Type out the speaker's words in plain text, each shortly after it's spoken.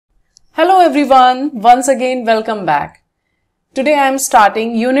Hello everyone, once again welcome back. Today I am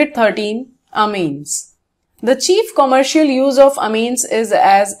starting Unit 13, Amines. The chief commercial use of amines is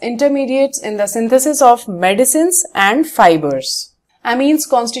as intermediates in the synthesis of medicines and fibers. Amines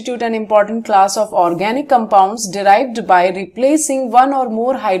constitute an important class of organic compounds derived by replacing one or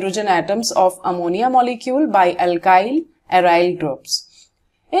more hydrogen atoms of ammonia molecule by alkyl aryl groups.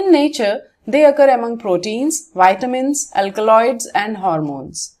 In nature, they occur among proteins, vitamins, alkaloids, and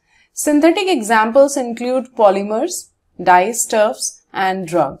hormones. Synthetic examples include polymers, dyestuffs, and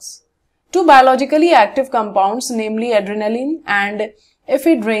drugs. Two biologically active compounds, namely adrenaline and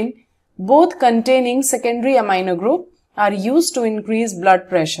ephedrine, both containing secondary amino group, are used to increase blood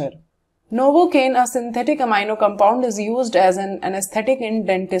pressure. Novocaine, a synthetic amino compound, is used as an anesthetic in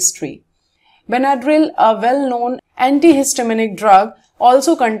dentistry. Benadryl, a well-known antihistaminic drug,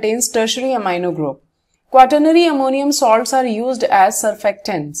 also contains tertiary amino group. Quaternary ammonium salts are used as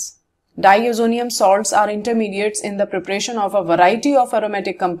surfactants. Diazonium salts are intermediates in the preparation of a variety of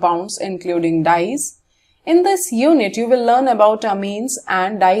aromatic compounds including dyes. In this unit, you will learn about amines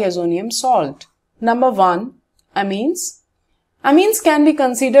and diazonium salt. Number 1. Amines. Amines can be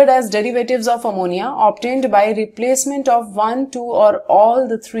considered as derivatives of ammonia obtained by replacement of one, two, or all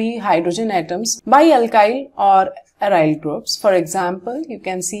the three hydrogen atoms by alkyl or aryl groups. For example, you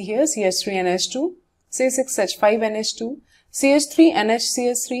can see here CH3NH2, C6H5NH2,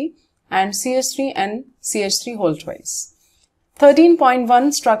 CH3NHCH3, and CH3 and CH3 whole twice.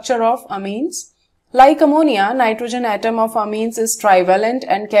 13.1 Structure of amines. Like ammonia, nitrogen atom of amines is trivalent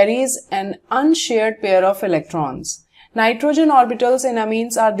and carries an unshared pair of electrons. Nitrogen orbitals in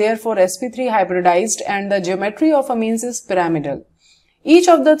amines are therefore sp3 hybridized and the geometry of amines is pyramidal. Each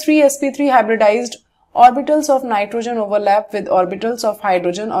of the three sp3 hybridized orbitals of nitrogen overlap with orbitals of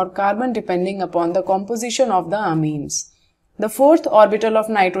hydrogen or carbon depending upon the composition of the amines. The fourth orbital of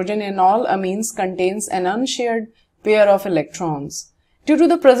nitrogen in all amines contains an unshared pair of electrons. Due to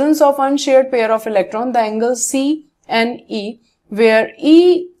the presence of unshared pair of electron, the angle CNE, where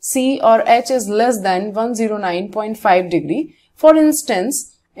E, C or H is less than 109.5 degree. For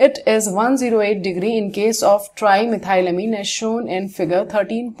instance, it is 108 degree in case of trimethylamine as shown in figure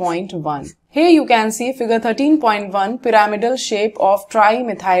 13.1. Here you can see figure 13.1 pyramidal shape of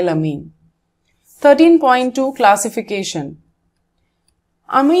trimethylamine. 13.2 Classification.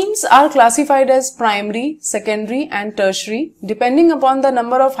 Amines are classified as primary, secondary and tertiary depending upon the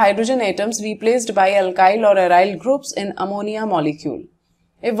number of hydrogen atoms replaced by alkyl or aryl groups in ammonia molecule.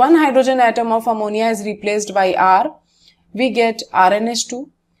 If one hydrogen atom of ammonia is replaced by R, we get RNH2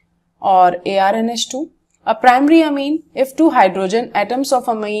 or ARNH2, a primary amine. If two hydrogen atoms of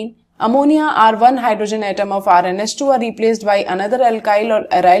ammonia or one hydrogen atom of RNH2 are replaced by another alkyl or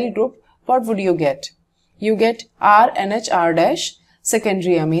aryl group, what would you get? You get RNHR-,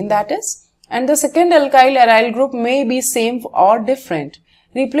 secondary amine that is, and the second alkyl aryl group may be same or different.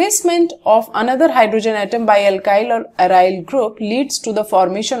 Replacement of another hydrogen atom by alkyl or aryl group leads to the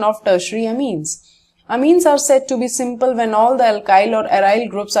formation of tertiary amines. Amines are said to be simple when all the alkyl or aryl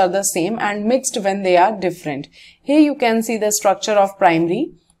groups are the same and mixed when they are different. Here you can see the structure of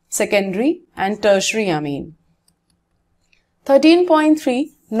primary, secondary and tertiary amine.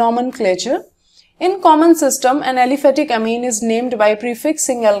 13.3 Nomenclature. In common system, an aliphatic amine is named by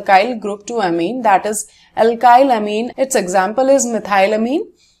prefixing alkyl group to amine, that is alkyl amine. Its example is methylamine.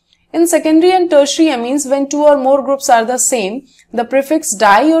 In secondary and tertiary amines, when two or more groups are the same, the prefix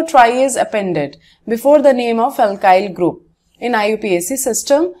di or tri is appended before the name of alkyl group. In IUPAC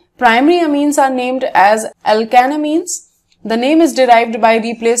system, primary amines are named as alkanamines. The name is derived by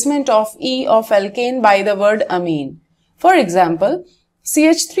replacement of E of alkane by the word amine. For example,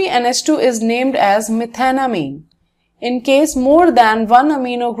 CH3NH2 is named as methanamine. In case more than one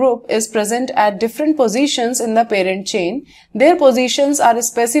amino group is present at different positions in the parent chain, their positions are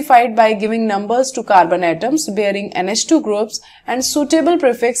specified by giving numbers to carbon atoms bearing NH2 groups and suitable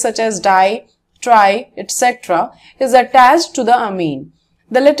prefix such as di, tri, etc. is attached to the amine.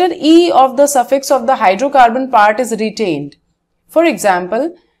 The letter E of the suffix of the hydrocarbon part is retained. For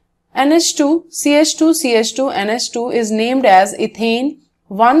example, NH2, CH2, CH2, NH2 is named as ethane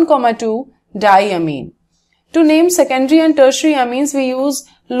 1,2 diamine. To name secondary and tertiary amines, we use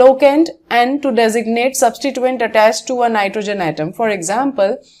locant N to designate substituent attached to a nitrogen atom. For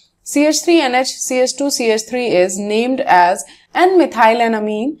example, CH3NH, CH2, CH3 is named as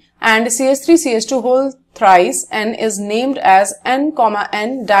N-methylenamine and CH3CH2 whole thrice N is named as N,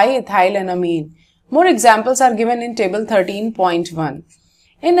 N diethylenamine. More examples are given in table 13.1.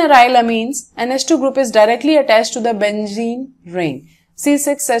 In aryl amines, NH2 group is directly attached to the benzene ring.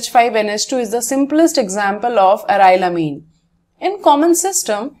 C6H5NH2 is the simplest example of aryl amine. In common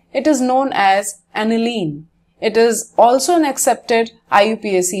system, it is known as aniline. It is also an accepted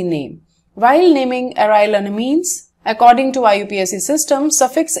IUPAC name. While naming aryl amines, according to IUPAC system,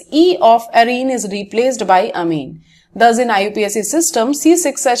 suffix E of arene is replaced by amine. Thus, in IUPAC system,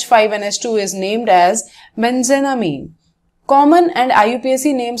 C6H5NH2 is named as benzenamine. Common and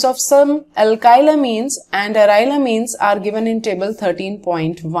IUPAC names of some alkylamines and arylamines are given in table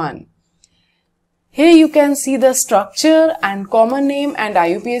 13.1. Here you can see the structure and common name and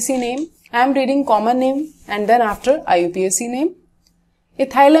IUPAC name. I am reading common name and then after IUPAC name.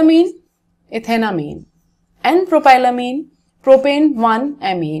 Ethylamine, ethenamine. N-propylamine, propane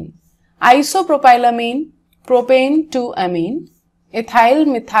 1-amine. Isopropylamine, propane 2-amine. Ethyl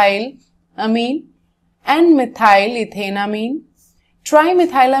methyl amine, N-methyl-ethenamine.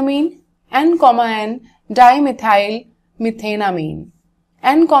 Trimethylamine, N-N dimethyl methenamine.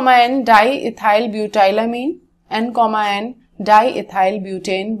 N-N diethylbutylamine, N-N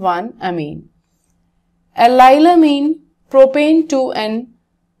diethylbutane 1-amine. Allylamine, propane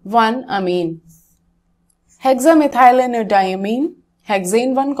 2N1-amine. Hexamethyldiamine,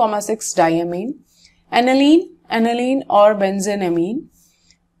 hexane 1,6-diamine. Aniline, aniline or benzenamine.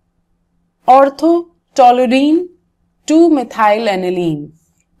 Orthotoluene 2-methylaniline.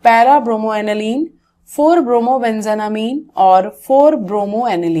 Para-bromoaniline 4-bromobenzenamine or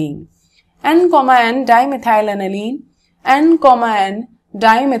 4-bromoaniline. N-N dimethylanilene, N-N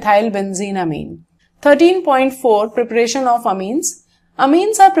dimethylbenzenamine. 13.4 Preparation of amines.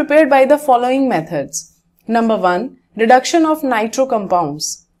 Amines are prepared by the following methods. Number 1. Reduction of nitro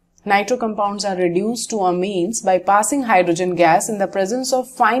compounds. Nitro compounds are reduced to amines by passing hydrogen gas in the presence of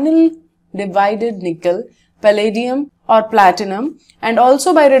final divided nickel, palladium or platinum, and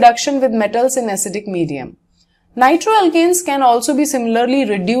also by reduction with metals in acidic medium. Nitroalkanes can also be similarly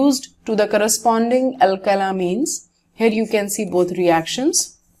reduced to the corresponding alkylamines. Here you can see both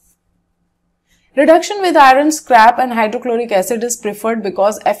reactions. Reduction with iron scrap and hydrochloric acid is preferred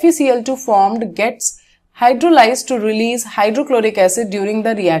because FeCl2 formed gets hydrolyzed to release hydrochloric acid during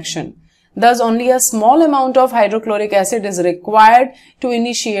the reaction. Thus, only a small amount of hydrochloric acid is required to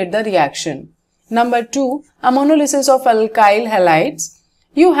initiate the reaction. Number 2. Ammonolysis of alkyl halides.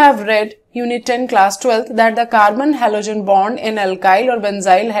 You have read Unit 10 Class 12 that the carbon-halogen bond in alkyl or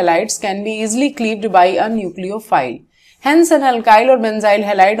benzyl halides can be easily cleaved by a nucleophile. Hence, an alkyl or benzyl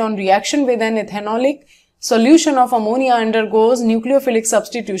halide on reaction with an ethanolic solution of ammonia undergoes nucleophilic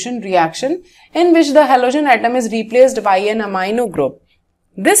substitution reaction in which the halogen atom is replaced by an amino group.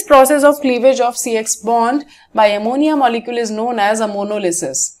 This process of cleavage of CX bond by ammonia molecule is known as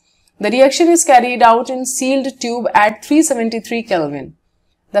ammonolysis. The reaction is carried out in sealed tube at 373 Kelvin.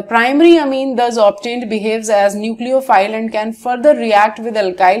 The primary amine thus obtained behaves as nucleophile and can further react with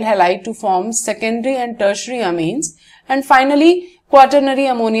alkyl halide to form secondary and tertiary amines and finally quaternary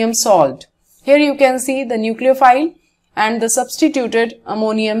ammonium salt. Here you can see the nucleophile and the substituted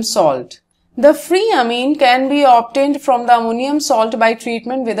ammonium salt. The free amine can be obtained from the ammonium salt by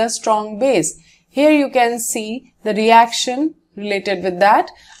treatment with a strong base. Here you can see the reaction related with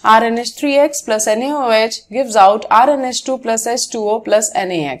that. RNH3X plus NaOH gives out RNH2 plus H2O plus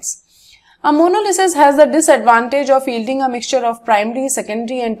NaX. Ammonolysis has the disadvantage of yielding a mixture of primary,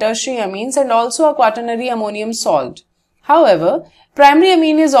 secondary and tertiary amines and also a quaternary ammonium salt. However, primary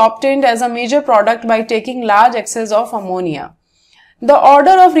amine is obtained as a major product by taking large excess of ammonia. The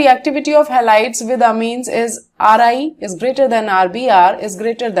order of reactivity of halides with amines is Ri is greater than Rbr is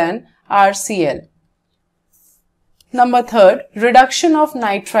greater than Rcl. Number 3. Reduction of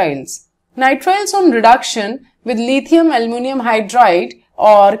nitriles. Nitriles on reduction with lithium aluminum hydride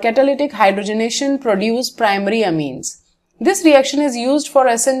or catalytic hydrogenation produce primary amines. This reaction is used for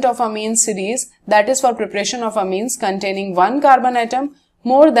ascent of amine series, that is for preparation of amines containing one carbon atom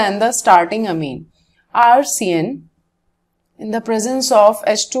more than the starting amine. RCN in the presence of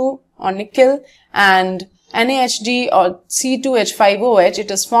H2 or nickel and NaHD or C2H5OH,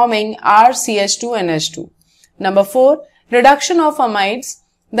 it is forming RCH2NH2. Number 4. Reduction of amides.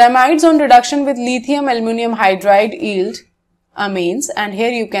 The amides on reduction with lithium aluminum hydride yield amines, and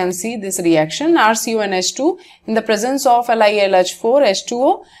here you can see this reaction RCONH2 in the presence of LiLH4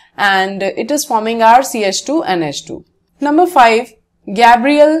 H2O and it is forming RCH2NH2. Number 5.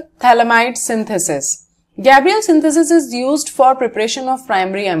 Gabriel thalamide synthesis. Gabriel synthesis is used for preparation of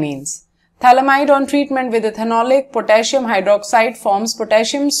primary amines. Thalamide on treatment with ethanolic potassium hydroxide forms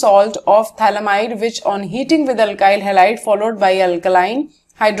potassium salt of thalamide which on heating with alkyl halide followed by alkaline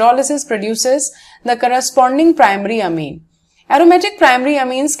hydrolysis produces the corresponding primary amine. Aromatic primary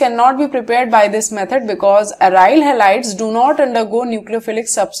amines cannot be prepared by this method because aryl halides do not undergo nucleophilic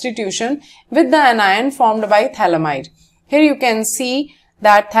substitution with the anion formed by thalamide. Here you can see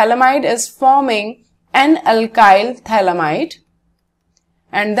that phthalimide is forming an alkyl phthalimide,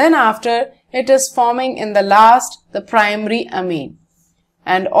 and then after it is forming in the last the primary amine,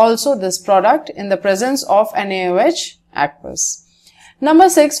 and also this product in the presence of NaOH aqueous. Number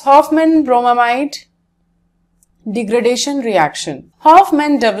 6, Hofmann-bromamide degradation reaction.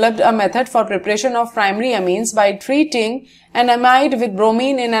 Hofmann developed a method for preparation of primary amines by treating an amide with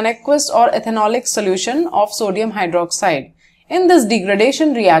bromine in an aqueous or ethanolic solution of sodium hydroxide. In this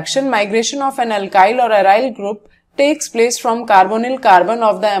degradation reaction, migration of an alkyl or aryl group takes place from carbonyl carbon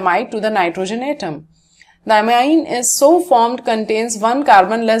of the amide to the nitrogen atom. The amine is so formed contains one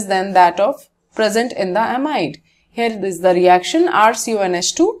carbon less than that of present in the amide. Here is the reaction.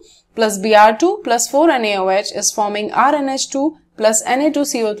 RCONH2 plus Br2 plus 4NaOH is forming RNH2 plus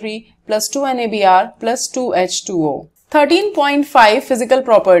Na2CO3 plus 2NaBr plus 2H2O. 13.5 Physical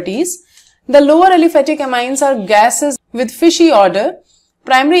properties. The lower aliphatic amines are gases with fishy odor.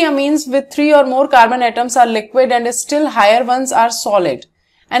 Primary amines with 3 or more carbon atoms are liquid and still higher ones are solid.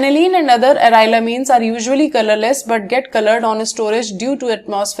 Aniline and other arylamines are usually colorless but get colored on storage due to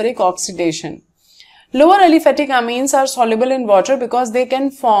atmospheric oxidation. Lower aliphatic amines are soluble in water because they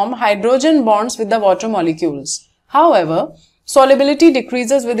can form hydrogen bonds with the water molecules. However, solubility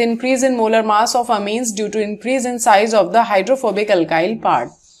decreases with increase in molar mass of amines due to increase in size of the hydrophobic alkyl part.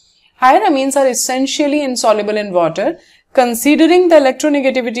 Higher amines are essentially insoluble in water. Considering the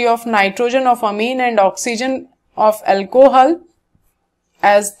electronegativity of nitrogen of amine and oxygen of alcohol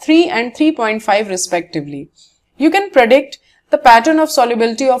as 3 and 3.5 respectively, you can predict the pattern of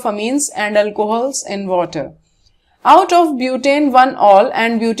solubility of amines and alcohols in water. Out of butane 1-ol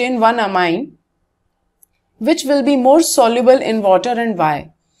and butane 1-amine, which will be more soluble in water and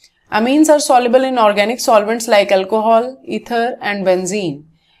why? Amines are soluble in organic solvents like alcohol, ether and benzene.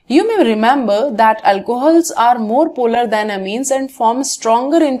 You may remember that alcohols are more polar than amines and form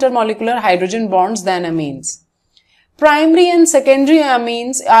stronger intermolecular hydrogen bonds than amines. Primary and secondary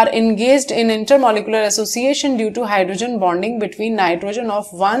amines are engaged in intermolecular association due to hydrogen bonding between nitrogen of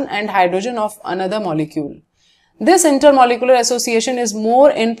one and hydrogen of another molecule. This intermolecular association is more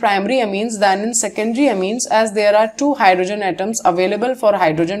in primary amines than in secondary amines as there are 2 hydrogen atoms available for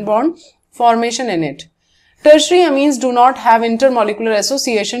hydrogen bond formation in it. Tertiary amines do not have intermolecular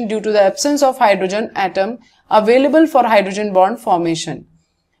association due to the absence of hydrogen atom available for hydrogen bond formation.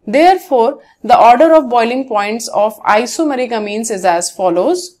 Therefore, the order of boiling points of isomeric amines is as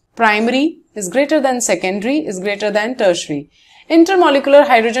follows. Primary is greater than secondary is greater than tertiary. Intermolecular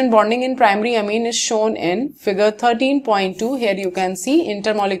hydrogen bonding in primary amine is shown in figure 13.2. Here you can see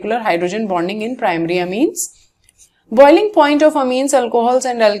intermolecular hydrogen bonding in primary amines. Boiling point of amines, alcohols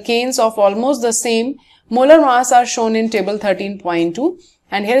and alkanes of almost the same molar mass are shown in table 13.2.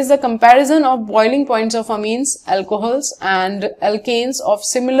 And here is the comparison of boiling points of amines, alcohols and alkanes of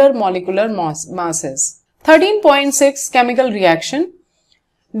similar molecular masses. 13.6 Chemical reaction.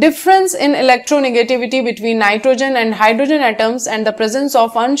 Difference in electronegativity between nitrogen and hydrogen atoms and the presence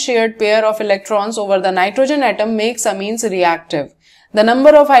of unshared pair of electrons over the nitrogen atom makes amines reactive. The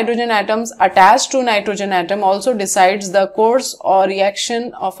number of hydrogen atoms attached to nitrogen atom also decides the course or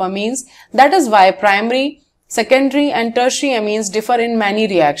reaction of amines. That is why primary, secondary and tertiary amines differ in many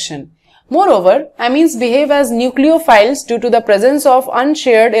reactions. Moreover, amines behave as nucleophiles due to the presence of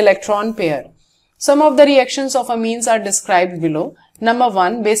unshared electron pair. Some of the reactions of amines are described below. Number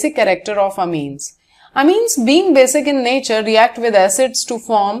 1. Basic character of amines. Amines, being basic in nature, react with acids to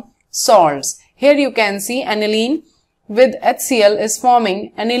form salts. Here you can see aniline with HCl is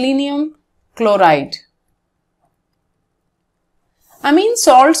forming anilinium chloride. Amine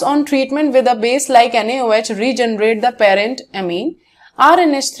salts on treatment with a base like NaOH regenerate the parent amine.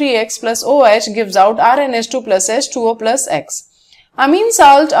 RNH3X plus OH gives out RNH2 plus H2O plus X. Amine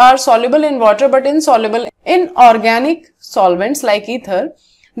salts are soluble in water but insoluble in organic solvents like ether.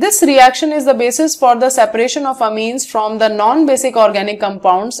 This reaction is the basis for the separation of amines from the non-basic organic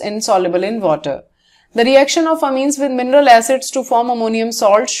compounds insoluble in water. The reaction of amines with mineral acids to form ammonium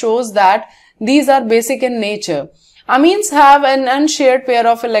salt shows that these are basic in nature. Amines have an unshared pair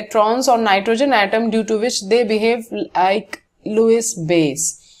of electrons on nitrogen atom due to which they behave like Lewis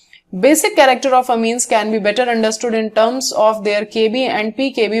base. Basic character of amines can be better understood in terms of their Kb and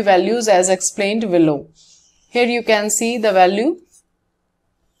pKb values as explained below. Here you can see the value.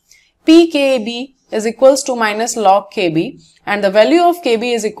 pKb is equals to minus log Kb and the value of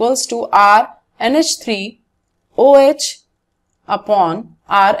Kb is equals to RNH3 OH upon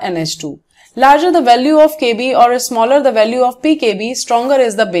RNH2. Larger the value of Kb or smaller the value of pKb, stronger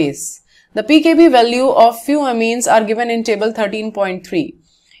is the base. The pKb value of few amines are given in table 13.3.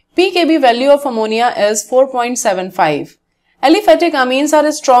 pKb value of ammonia is 4.75. Aliphatic amines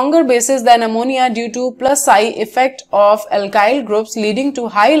are stronger bases than ammonia due to plus I effect of alkyl groups leading to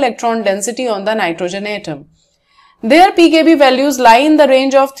high electron density on the nitrogen atom. Their pKb values lie in the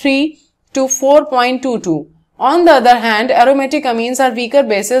range of 3 to 4.22. On the other hand, aromatic amines are weaker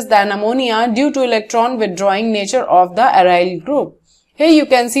bases than ammonia due to electron withdrawing nature of the aryl group. Here you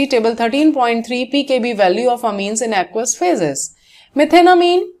can see table 13.3 pKb value of amines in aqueous phases.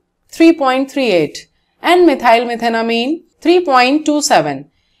 Methenamine 3.38, N-methylmethenamine 3.27,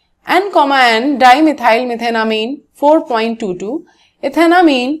 N, dimethylmethenamine 4.22,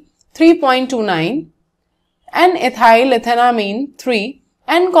 ethanamine 3.29, N-ethylethanamine 3,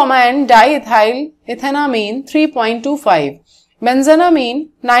 N, diethylethanamine 3.25, benzanamine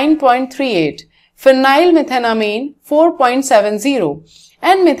 9.38, phenylmethanamine 4.70,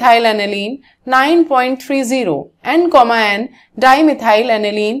 N-methylaniline 9.30, N,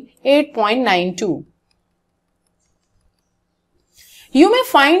 dimethylaniline 8.92. You may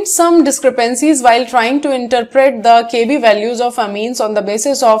find some discrepancies while trying to interpret the Kb values of amines on the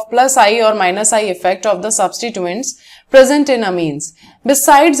basis of plus I or minus I effect of the substituents present in amines.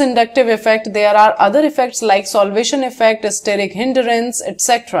 Besides inductive effect, there are other effects like solvation effect, steric hindrance,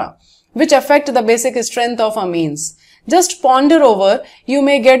 etc., which affect the basic strength of amines. Just ponder over, you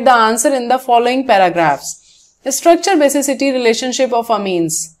may get the answer in the following paragraphs. Structure-basicity relationship of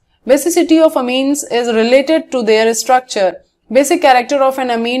amines. Basicity of amines is related to their structure. Basic character of an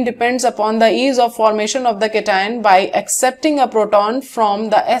amine depends upon the ease of formation of the cation by accepting a proton from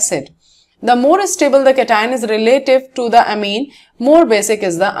the acid. The more stable the cation is relative to the amine, more basic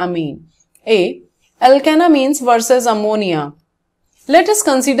is the amine. A. Alkanamines versus ammonia. Let us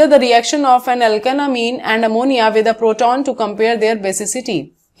consider the reaction of an alkanamine and ammonia with a proton to compare their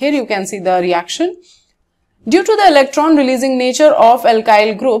basicity. Here you can see the reaction. Due to the electron releasing nature of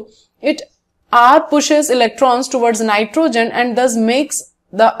alkyl group, it R pushes electrons towards nitrogen and thus makes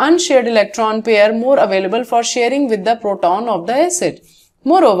the unshared electron pair more available for sharing with the proton of the acid.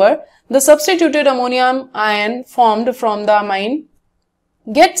 Moreover, the substituted ammonium ion formed from the amine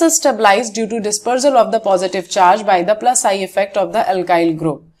gets stabilized due to dispersal of the positive charge by the plus I effect of the alkyl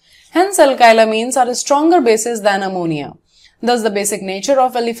group. Hence, alkylamines are stronger bases than ammonia. Thus, the basic nature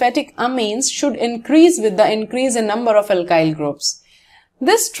of aliphatic amines should increase with the increase in number of alkyl groups.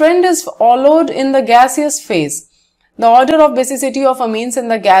 This trend is followed in the gaseous phase. The order of basicity of amines in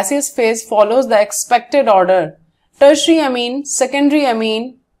the gaseous phase follows the expected order. Tertiary amine, secondary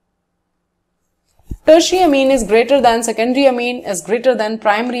amine. Tertiary amine is greater than secondary amine, is greater than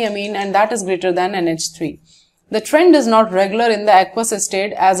primary amine, and that is greater than NH3. The trend is not regular in the aqueous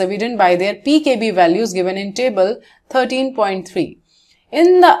state as evident by their pKb values given in table 13.3.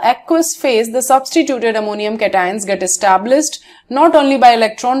 In the aqueous phase, the substituted ammonium cations get established not only by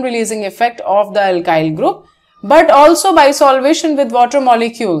electron releasing effect of the alkyl group, but also by solvation with water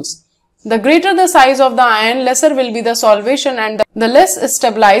molecules. The greater the size of the ion, lesser will be the solvation and the less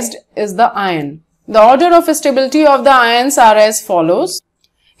stabilized is the ion. The order of stability of the ions are as follows.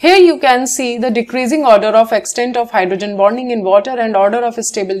 Here you can see the decreasing order of extent of hydrogen bonding in water and order of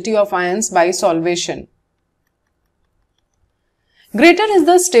stability of ions by solvation. Greater is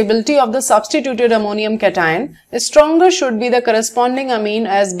the stability of the substituted ammonium cation, stronger should be the corresponding amine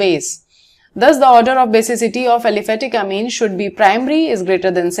as base. Thus, the order of basicity of aliphatic amine should be primary is greater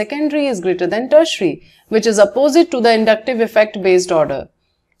than secondary is greater than tertiary, which is opposite to the inductive effect based order.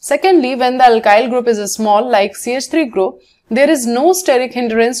 Secondly, when the alkyl group is small like CH3 group, there is no steric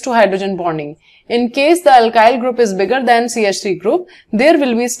hindrance to hydrogen bonding. In case the alkyl group is bigger than CH3 group, there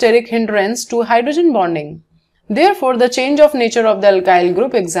will be steric hindrance to hydrogen bonding. Therefore, the change of nature of the alkyl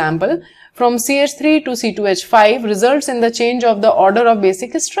group, example, from CH3 to C2H5 results in the change of the order of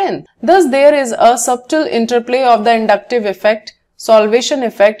basic strength. Thus, there is a subtle interplay of the inductive effect, solvation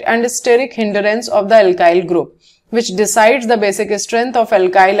effect and steric hindrance of the alkyl group, which decides the basic strength of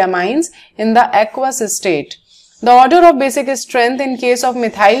alkyl amines in the aqueous state. The order of basic strength in case of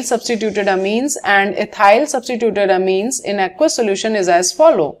methyl substituted amines and ethyl substituted amines in aqueous solution is as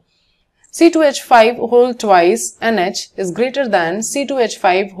follows. C2H5 whole twice NH is greater than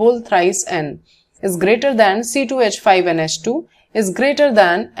C2H5 whole thrice N is greater than C2H5NH2 is greater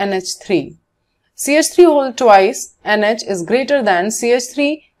than NH3. CH3 whole twice NH is greater than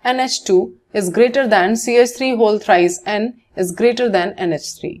CH3NH2 is greater than CH3 whole thrice N is greater than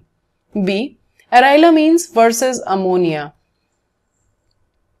NH3. B. Arylamines versus ammonia.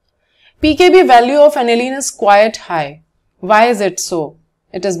 pKb value of aniline is quite high. Why is it so?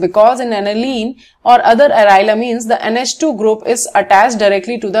 It is because in aniline or other arylamines, the NH2 group is attached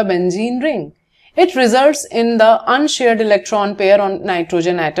directly to the benzene ring. It results in the unshared electron pair on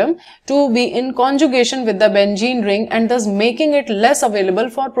nitrogen atom to be in conjugation with the benzene ring and thus making it less available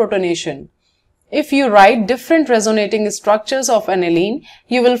for protonation. If you write different resonating structures of aniline,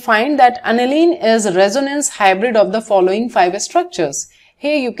 you will find that aniline is a resonance hybrid of the following 5 structures.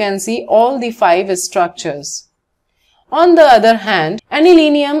 Here you can see all the 5 structures. On the other hand,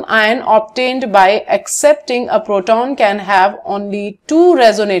 anilinium ion obtained by accepting a proton can have only 2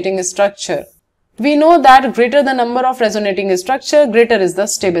 resonating structures. We know that greater the number of resonating structure, greater is the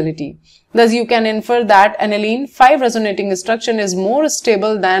stability. Thus, you can infer that aniline 5 resonating structure is more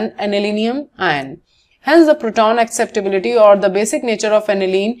stable than anilinium ion. Hence, the proton acceptability or the basic nature of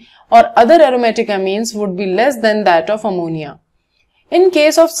aniline or other aromatic amines would be less than that of ammonia. In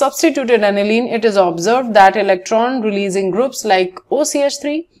case of substituted aniline, it is observed that electron releasing groups like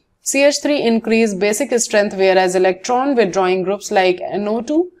OCH3, CH3 increase basic strength, whereas electron withdrawing groups like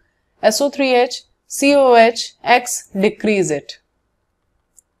NO2, SO3H, COOH, X decrease it.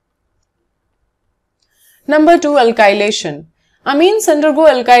 Number 2. Alkylation. Amines undergo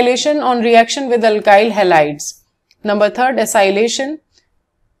alkylation on reaction with alkyl halides. Number 3. Acylation.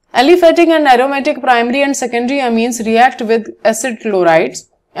 Aliphatic and aromatic primary and secondary amines react with acid chlorides,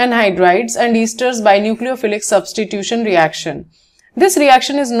 anhydrides and esters by nucleophilic substitution reaction. This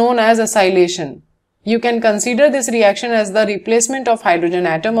reaction is known as acylation. You can consider this reaction as the replacement of hydrogen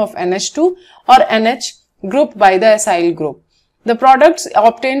atom of NH2 or NH group by the acyl group. The products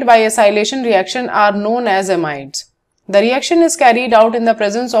obtained by acylation reaction are known as amides. The reaction is carried out in the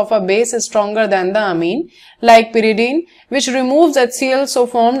presence of a base stronger than the amine, like pyridine, which removes HCl so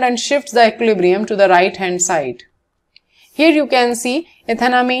formed and shifts the equilibrium to the right hand side. Here you can see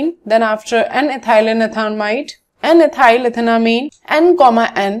ethanamine, then after N-ethylenethanamide, N-ethylethanamine, N,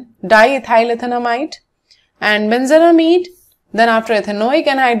 diethylethanamide, and benzenamide, then after ethanoic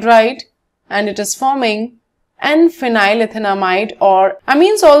anhydride, and it is forming N-phenylethanamide. Or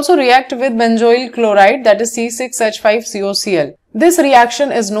amines also react with benzoyl chloride, that is C6H5COCl. This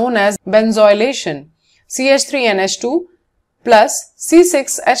reaction is known as benzoylation. CH3NH2 plus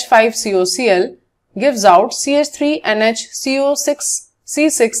C6H5COCl gives out CH3NHCO6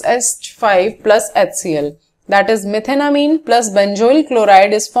 C6H5 plus HCl. That is methenamine plus benzoyl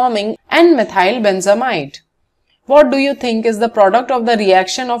chloride is forming N-methylbenzamide. What do you think is the product of the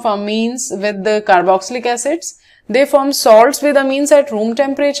reaction of amines with the carboxylic acids? They form salts with amines at room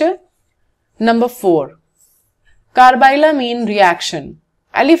temperature. Number 4. Carbylamine reaction.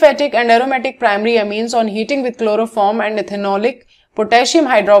 Aliphatic and aromatic primary amines on heating with chloroform and ethanolic potassium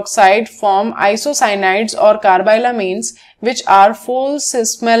hydroxide form isocyanides or carbylamines, which are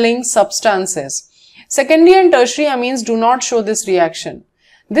false-smelling substances. Secondary and tertiary amines do not show this reaction.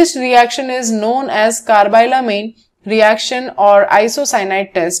 This reaction is known as carbylamine reaction or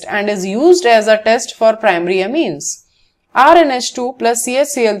isocyanide test and is used as a test for primary amines. RNH2 plus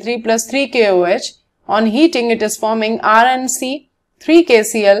CHCl3 plus 3KOH, on heating it is forming RNC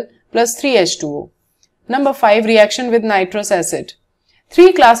 3KCl plus 3H2O. Number 5. Reaction with nitrous acid.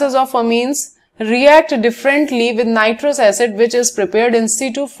 3 classes of amines react differently with nitrous acid, which is prepared in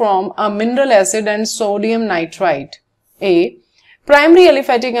situ from a mineral acid and sodium nitrite. A. Primary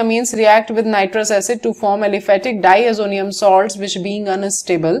aliphatic amines react with nitrous acid to form aliphatic diazonium salts, which being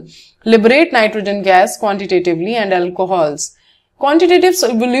unstable, liberate nitrogen gas quantitatively and alcohols. Quantitative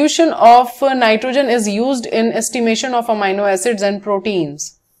solution of nitrogen is used in estimation of amino acids and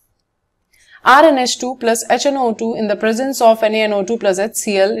proteins. RNH2 plus HNO2 in the presence of NaNO2 plus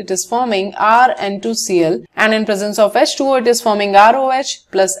HCl, it is forming RN2Cl, and in presence of H2O, it is forming ROH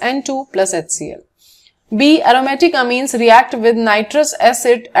plus N2 plus HCl. B. Aromatic amines react with nitrous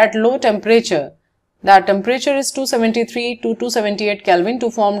acid at low temperature. That temperature is 273 to 278 Kelvin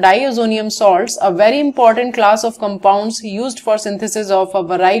to form diazonium salts, a very important class of compounds used for synthesis of a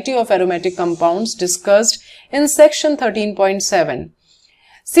variety of aromatic compounds discussed in section 13.7.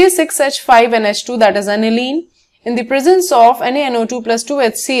 C6H5NH2, that is aniline, in the presence of NaNO2 plus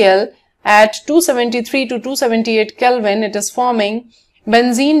 2HCl at 273 to 278 Kelvin, it is forming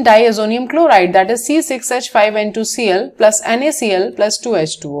benzene diazonium chloride, that is C6H5N2Cl plus NaCl plus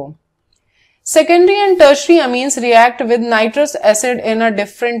 2H2O. Secondary and tertiary amines react with nitrous acid in a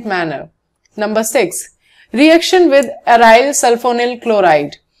different manner. Number 6. Reaction with aryl sulfonyl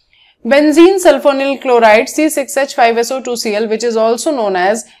chloride. Benzene sulfonyl chloride C6H5SO2Cl, which is also known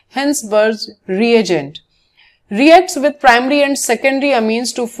as Hensberg's reagent, reacts with primary and secondary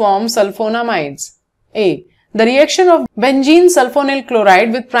amines to form sulfonamides. A. The reaction of benzene sulfonyl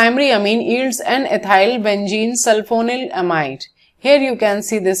chloride with primary amine yields N-ethyl benzene sulfonyl amide. Here you can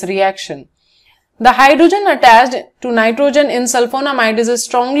see this reaction. The hydrogen attached to nitrogen in sulfonamide is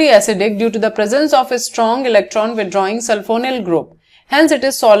strongly acidic due to the presence of a strong electron withdrawing sulfonyl group. Hence, it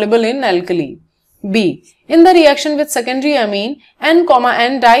is soluble in alkali. B. In the reaction with secondary amine, N,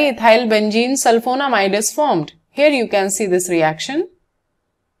 N diethyl benzene sulfonamide is formed. Here you can see this reaction.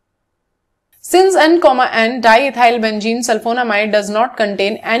 Since N, N diethyl benzene sulfonamide does not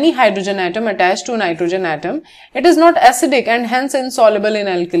contain any hydrogen atom attached to nitrogen atom, it is not acidic and hence insoluble in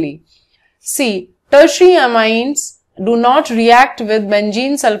alkali. C. Tertiary amines do not react with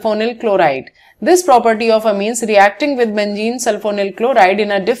benzene sulfonyl chloride. This property of amines reacting with benzene sulfonyl chloride in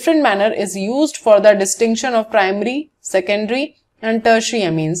a different manner is used for the distinction of primary, secondary and tertiary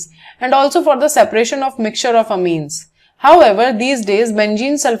amines and also for the separation of mixture of amines. However, these days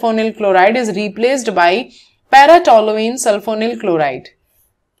benzene sulfonyl chloride is replaced by para-toluene sulfonyl chloride.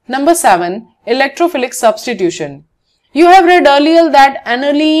 Number 7. Electrophilic substitution. You have read earlier that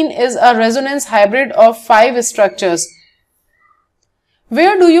aniline is a resonance hybrid of 5 structures.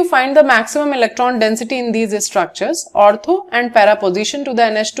 Where do you find the maximum electron density in these structures? Ortho and para position to the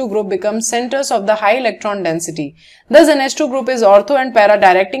NH2 group become centers of the high electron density. Thus, NH2 group is ortho and para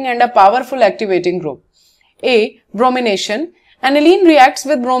directing and a powerful activating group. A. Bromination. Aniline reacts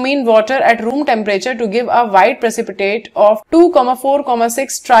with bromine water at room temperature to give a white precipitate of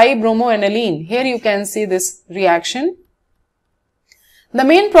 2,4,6 tribromoaniline. Here you can see this reaction. The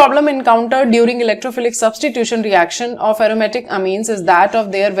main problem encountered during electrophilic substitution reaction of aromatic amines is that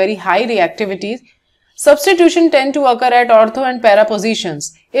of their very high reactivity. Substitution tend to occur at ortho and para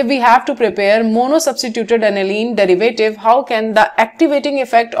positions. If we have to prepare mono-substituted aniline derivative, how can the activating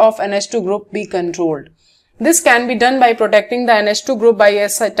effect of NH2 group be controlled? This can be done by protecting the NH2 group by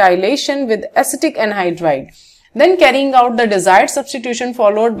acetylation with acetic anhydride. Then carrying out the desired substitution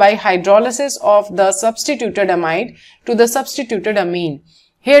followed by hydrolysis of the substituted amide to the substituted amine.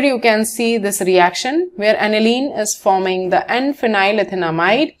 Here you can see this reaction where aniline is forming the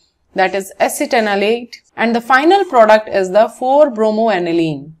N-phenylethanamide, that is acetanilate, and the final product is the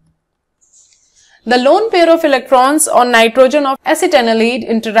 4-bromoaniline. The lone pair of electrons on nitrogen of acetanilate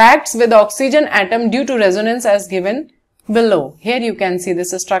interacts with oxygen atom due to resonance as given below. Here you can see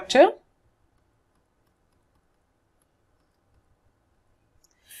this structure.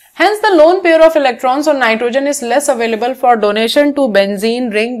 Hence, the lone pair of electrons on nitrogen is less available for donation to benzene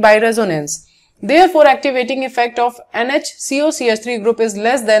ring by resonance. Therefore, activating effect of NHCOCH3 group is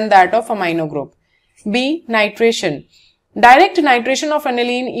less than that of amino group. B. Nitration. Direct nitration of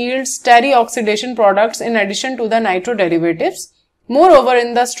aniline yields stereoxidation products in addition to the nitro derivatives. Moreover,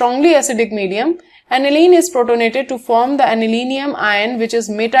 in the strongly acidic medium, aniline is protonated to form the anilinium ion which is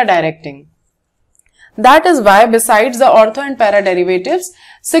meta-directing. That is why besides the ortho and para derivatives,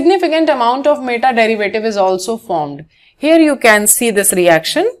 significant amount of meta derivative is also formed. Here you can see this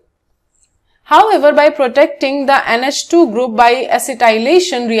reaction. However, by protecting the NH2 group by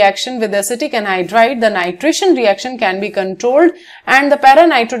acetylation reaction with acetic anhydride, the nitration reaction can be controlled and the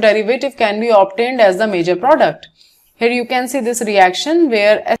para-nitro derivative can be obtained as the major product. Here you can see this reaction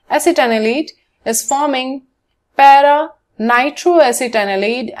where acetanilate is forming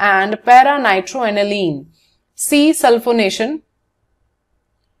para-nitroacetanilate and para-nitroaniline. C. Sulfonation.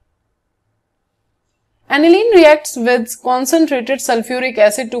 Aniline reacts with concentrated sulfuric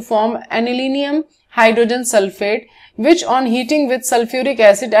acid to form anilinium hydrogen sulfate, which on heating with sulfuric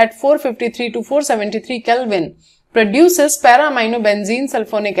acid at 453 to 473 Kelvin produces para-aminobenzene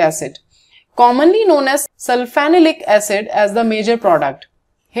sulfonic acid, commonly known as sulfanilic acid, as the major product.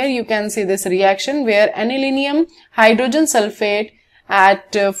 Here you can see this reaction where anilinium hydrogen sulfate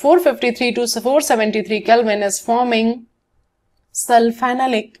at 453 to 473 Kelvin is forming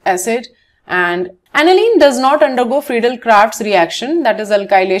sulfanilic acid, and aniline does not undergo Friedel-Crafts reaction, that is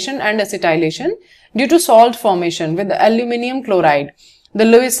alkylation and acetylation, due to salt formation with aluminium chloride, the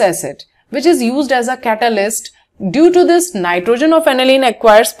Lewis acid, which is used as a catalyst. Due to this, nitrogen of aniline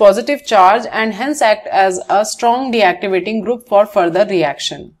acquires positive charge and hence act as a strong deactivating group for further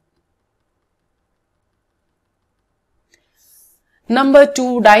reaction. Number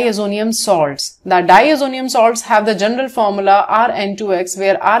 2. Diazonium salts. The diazonium salts have the general formula Rn2x,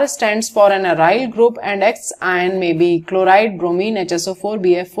 where R stands for an aryl group and X ion may be chloride, bromine, HSO4,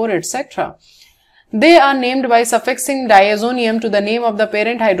 BF4, etc. They are named by suffixing diazonium to the name of the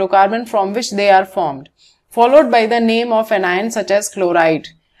parent hydrocarbon from which they are formed, followed by the name of an ion such as chloride,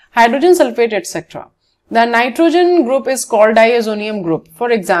 hydrogen sulfate, etc. The nitrogen group is called diazonium group.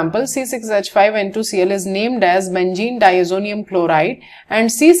 For example, C6H5N2Cl is named as benzene diazonium chloride and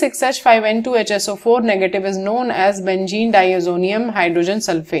C6H5N2HSO4 negative is known as benzene diazonium hydrogen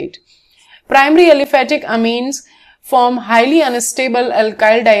sulfate. Primary aliphatic amines form highly unstable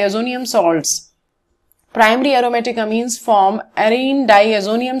alkyl diazonium salts. Primary aromatic amines form arene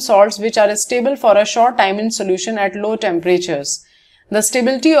diazonium salts which are stable for a short time in solution at low temperatures. The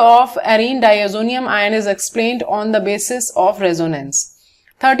stability of arene diazonium ion is explained on the basis of resonance.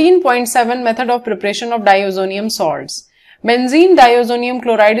 13.7 Method of preparation of diazonium salts. Benzene diazonium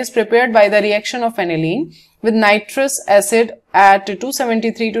chloride is prepared by the reaction of aniline with nitrous acid at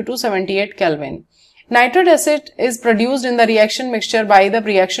 273 to 278 Kelvin. Nitric acid is produced in the reaction mixture by the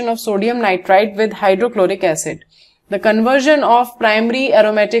reaction of sodium nitrite with hydrochloric acid. The conversion of primary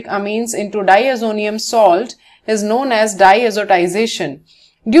aromatic amines into diazonium salt is known as diazotization.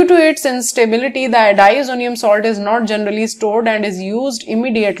 Due to its instability, the diazonium salt is not generally stored and is used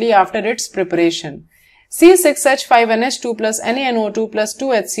immediately after its preparation. C6H5NH2 plus NaNO2 plus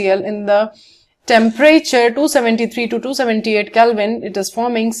 2HCl in the temperature 273 to 278 Kelvin, it is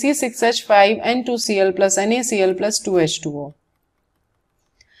forming C6H5N2Cl plus NaCl plus 2H2O.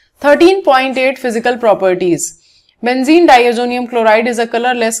 13.8 Physical properties. Benzene diazonium chloride is a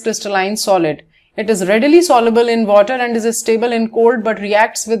colorless crystalline solid. It is readily soluble in water and is stable in cold but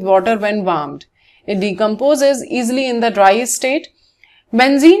reacts with water when warmed. It decomposes easily in the dry state.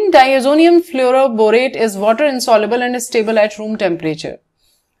 Benzene diazonium fluoroborate is water insoluble and is stable at room temperature.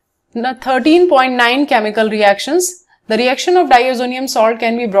 Now 13.9 Chemical reactions. The reaction of diazonium salt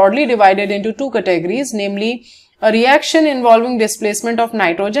can be broadly divided into two categories, namely a reaction involving displacement of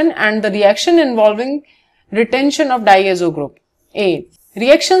nitrogen and the reaction involving retention of diazo group. A.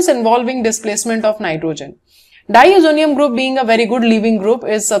 Reactions involving displacement of nitrogen. Diazonium group, being a very good leaving group,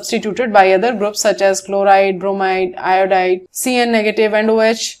 is substituted by other groups such as chloride, bromide, iodide, Cn negative and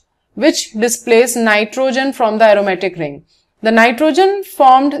OH, which displace nitrogen from the aromatic ring. The nitrogen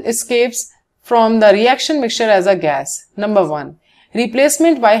formed escapes from the reaction mixture as a gas. Number 1.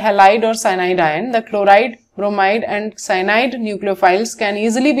 Replacement by halide or cyanide ion. The chloride, bromide and cyanide nucleophiles can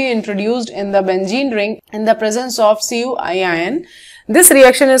easily be introduced in the benzene ring in the presence of CuI ion. This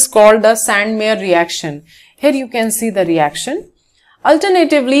reaction is called the Sandmeyer reaction. Here you can see the reaction.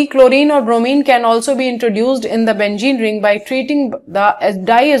 Alternatively, chlorine or bromine can also be introduced in the benzene ring by treating the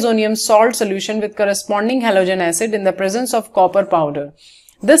diazonium salt solution with corresponding halogen acid in the presence of copper powder.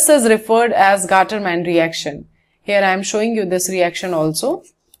 This is referred as Gartermann reaction. Here I am showing you this reaction also.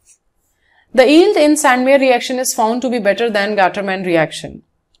 The yield in Sandmeyer reaction is found to be better than Gartermann reaction.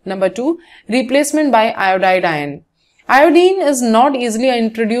 Number 2. Replacement by iodide ion. Iodine is not easily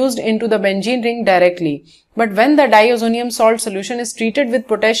introduced into the benzene ring directly, but when the diazonium salt solution is treated with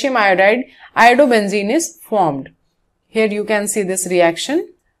potassium iodide, iodobenzene is formed. Here you can see this reaction.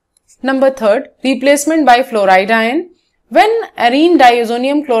 Number 3. Replacement by fluoride ion. When arene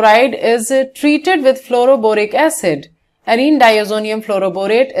diazonium chloride is treated with fluoroboric acid, arene diazonium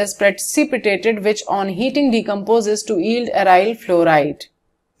fluoroborate is precipitated, which on heating decomposes to yield aryl fluoride.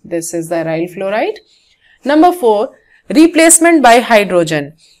 This is the aryl fluoride. Number 4. Replacement by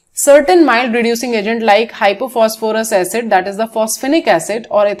hydrogen. Certain mild reducing agent like hypophosphorus acid, that is the phosphinic acid,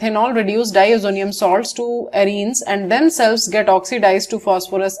 or ethanol reduce diazonium salts to arenes and themselves get oxidized to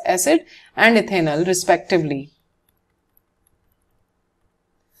phosphorus acid and ethanol respectively.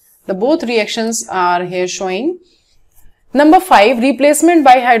 The both reactions are here showing. Number 5. Replacement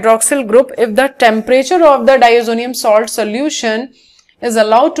by hydroxyl group. If the temperature of the diazonium salt solution is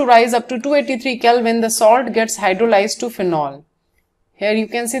allowed to rise up to 283 Kelvin, the salt gets hydrolyzed to phenol. Here you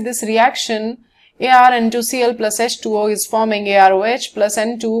can see this reaction. ArN2Cl plus H2O is forming ArOH plus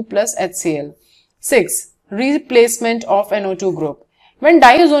N2 plus HCl. 6. Replacement of NO2 group. When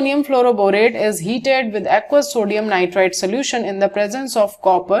diazonium fluoroborate is heated with aqueous sodium nitrite solution in the presence of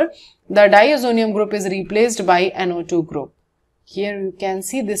copper, the diazonium group is replaced by NO2 group. Here you can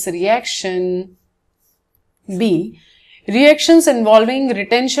see this reaction. B. Reactions involving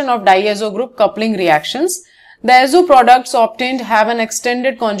retention of diazo group coupling reactions. The azo products obtained have an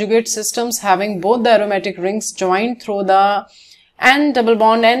extended conjugate systems having both the aromatic rings joined through the N double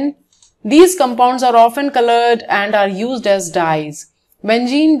bond N. These compounds are often colored and are used as dyes.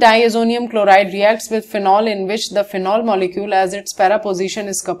 Benzene diazonium chloride reacts with phenol, in which the phenol molecule as its para position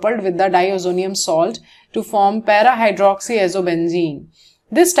is coupled with the diazonium salt to form para-hydroxyazobenzene.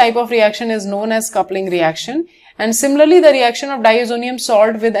 This type of reaction is known as coupling reaction, and similarly the reaction of diazonium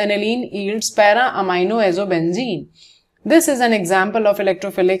salt with aniline yields para-aminoazobenzene. This is an example of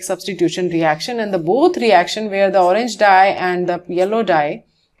electrophilic substitution reaction, and the both reaction where the orange dye and the yellow dye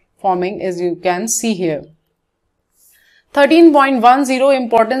forming, as you can see here. 13.10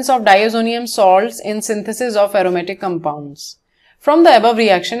 Importance of diazonium salts in synthesis of aromatic compounds. From the above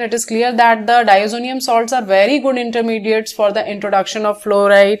reaction, it is clear that the diazonium salts are very good intermediates for the introduction of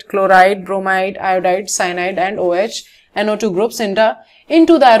fluoride, chloride, bromide, iodide, cyanide and OH, NO2 groups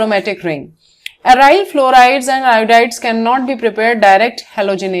into the aromatic ring. Aryl fluorides and iodides cannot be prepared direct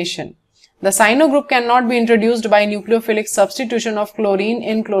halogenation. The cyano group cannot be introduced by nucleophilic substitution of chlorine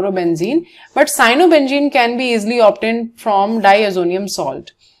in chlorobenzene, but cyanobenzene can be easily obtained from diazonium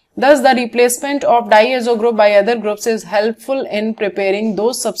salt. Thus, the replacement of diazo group by other groups is helpful in preparing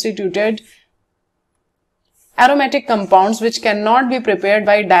those substituted aromatic compounds which cannot be prepared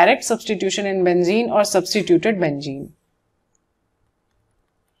by direct substitution in benzene or substituted benzene.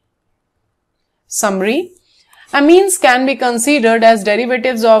 Summary: amines can be considered as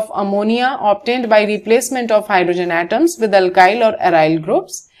derivatives of ammonia obtained by replacement of hydrogen atoms with alkyl or aryl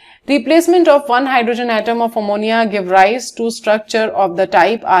groups. Replacement of one hydrogen atom of ammonia give rise to structure of the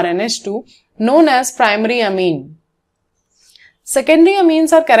type RNH2 known as primary amine. Secondary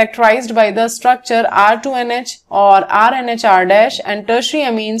amines are characterized by the structure R2NH or RNHR- and tertiary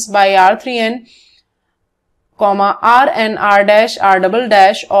amines by R3N, RNR-R"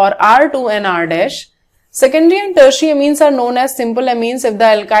 or R2NR'. Secondary and tertiary amines are known as simple amines if the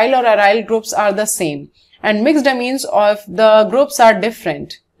alkyl or aryl groups are the same, and mixed amines if the groups are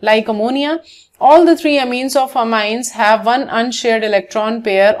different. Like ammonia, all the three amines of amines have one unshared electron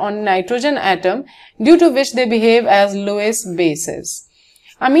pair on nitrogen atom, due to which they behave as Lewis bases.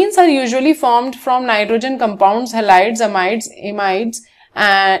 Amines are usually formed from nitrogen compounds, halides, amides, imides,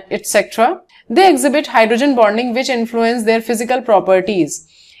 etc. They exhibit hydrogen bonding which influence their physical properties.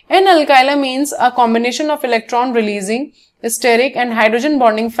 In alkylamines, a combination of electron releasing, steric and hydrogen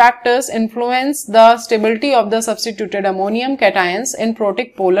bonding factors influence the stability of the substituted ammonium cations in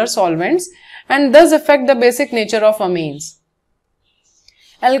protic polar solvents and thus affect the basic nature of amines.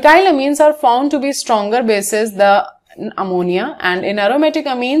 Alkyl amines are found to be stronger bases than ammonia, and in aromatic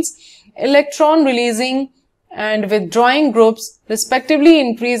amines, electron releasing and withdrawing groups respectively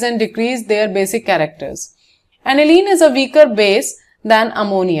increase and decrease their basic characters. Aniline is a weaker base than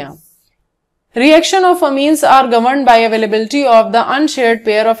ammonia. Reaction of amines are governed by availability of the unshared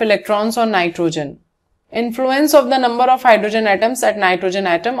pair of electrons on nitrogen. Influence of the number of hydrogen atoms at nitrogen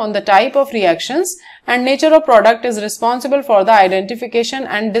atom on the type of reactions and nature of product is responsible for the identification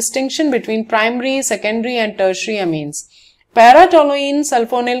and distinction between primary, secondary and tertiary amines. Para-toluene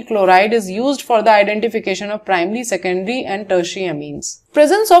sulfonyl chloride is used for the identification of primary, secondary and tertiary amines.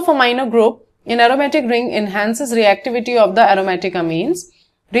 Presence of amino group in aromatic ring enhances reactivity of the aromatic amines.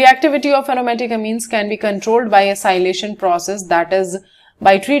 Reactivity of aromatic amines can be controlled by a acylation process, that is,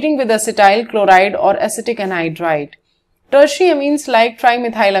 by treating with acetyl chloride or acetic anhydride. Tertiary amines like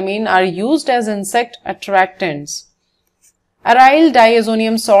trimethylamine are used as insect attractants. Aryl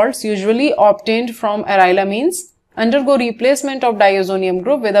diazonium salts, usually obtained from arylamines, undergo replacement of diazonium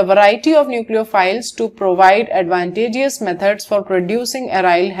group with a variety of nucleophiles to provide advantageous methods for producing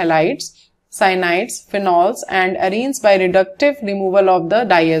aryl halides, cyanides, phenols and arenes by reductive removal of the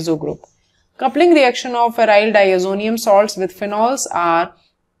diazo group. Coupling reaction of aryl diazonium salts with phenols are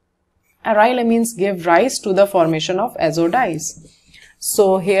arylamines give rise to the formation of azo dyes.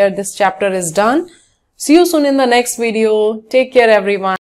 So here this chapter is done. See you soon in the next video. Take care everyone.